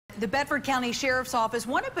The Bedford County Sheriff's Office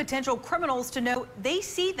wanted potential criminals to know they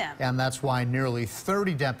see them. And that's why nearly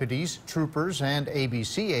 30 deputies, troopers, and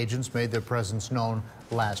ABC agents made their presence known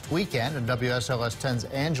last weekend. And WSLS 10's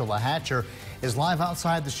Angela Hatcher is live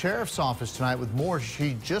outside the Sheriff's Office tonight with more.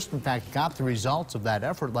 She just, in fact, got the results of that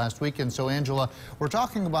effort last weekend. So, Angela, we're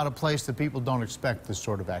talking about a place that people don't expect this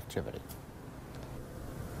sort of activity.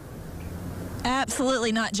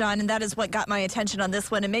 Absolutely not, John, and that is what got my attention on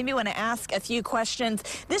this one and made me want to ask a few questions.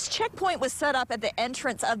 This checkpoint was set up at the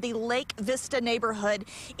entrance of the Lake Vista neighborhood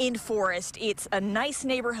in Forest. It's a nice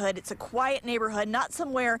neighborhood. It's a quiet neighborhood, not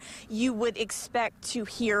somewhere you would expect to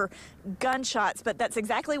hear gunshots, but that's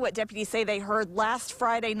exactly what deputies say they heard last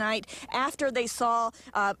Friday night after they saw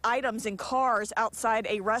items in cars outside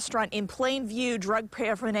a restaurant in plain view, drug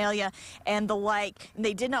paraphernalia and the like. And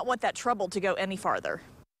they did not want that trouble to go any farther.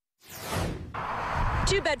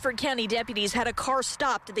 Two Bedford County deputies had a car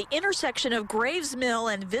stopped at the intersection of Graves Mill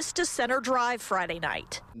and Vista Center Drive Friday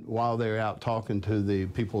night. While they were out talking to the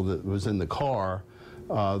people that was in the car,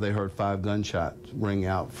 they heard 5 gunshots ring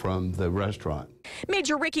out from the restaurant.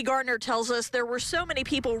 Major Ricky Gardner tells us there were so many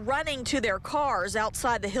people running to their cars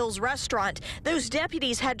outside the Hills restaurant, those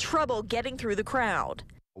deputies had trouble getting through the crowd.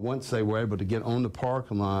 Once they were able to get on the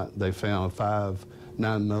parking lot, they found 5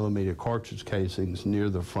 9mm cartridge casings near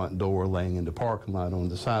the front door laying in the parking lot on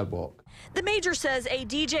the sidewalk. The major says a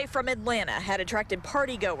DJ from Atlanta had attracted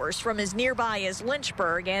partygoers from as nearby as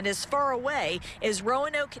Lynchburg and as far away as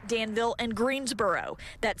Roanoke, Danville, and Greensboro.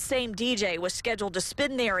 That same DJ was scheduled to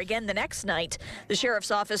spin there again the next night. The sheriff's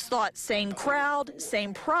office thought same crowd,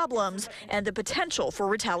 same problems, and the potential for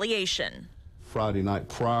retaliation. Friday night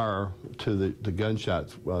prior to the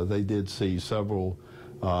gunshots, they did see several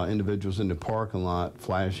individuals in the parking lot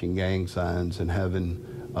flashing gang signs and having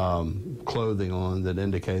clothing on that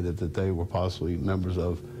indicated that they were possibly members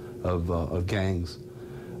of gangs,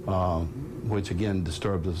 which again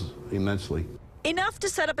disturbed us immensely. Enough to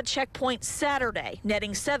set up a checkpoint Saturday,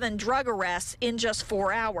 netting 7 drug arrests in just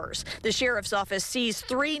 4 hours. The sheriff's office seized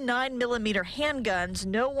 3 9mm handguns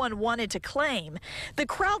no one wanted to claim. The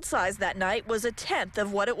crowd size that night was 1/10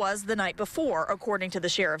 of what it was the night before, according to the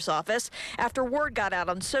sheriff's office. After word got out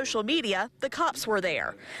on social media, the cops were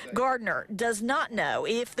there. Gardner does not know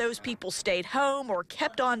if those people stayed home or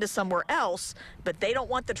kept on to somewhere else, but they don't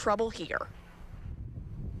want the trouble here.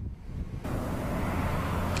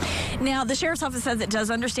 Now, the sheriff's office says it does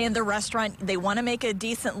understand the restaurant. They want to make a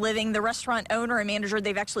decent living. The restaurant owner and manager,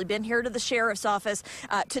 they've actually been here to the sheriff's office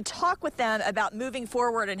to talk with them about moving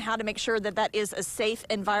forward and how to make sure that that is a safe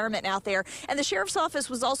environment out there. And the sheriff's office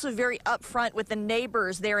was also very upfront with the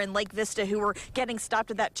neighbors there in Lake Vista who were getting stopped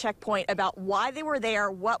at that checkpoint about why they were there,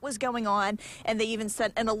 what was going on, and they even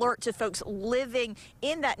sent an alert to folks living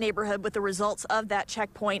in that neighborhood with the results of that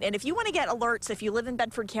checkpoint. And if you want to get alerts, if you live in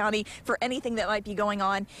Bedford County, for anything that might be going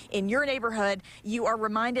on in your neighborhood, you are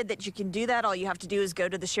reminded that you can do that. All you have to do is go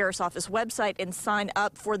to the sheriff's office website and sign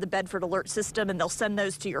up for the Bedford Alert System, and they'll send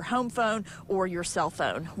those to your home phone or your cell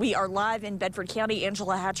phone. We are live in Bedford County.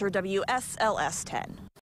 Angela Hatcher, WSLS 10.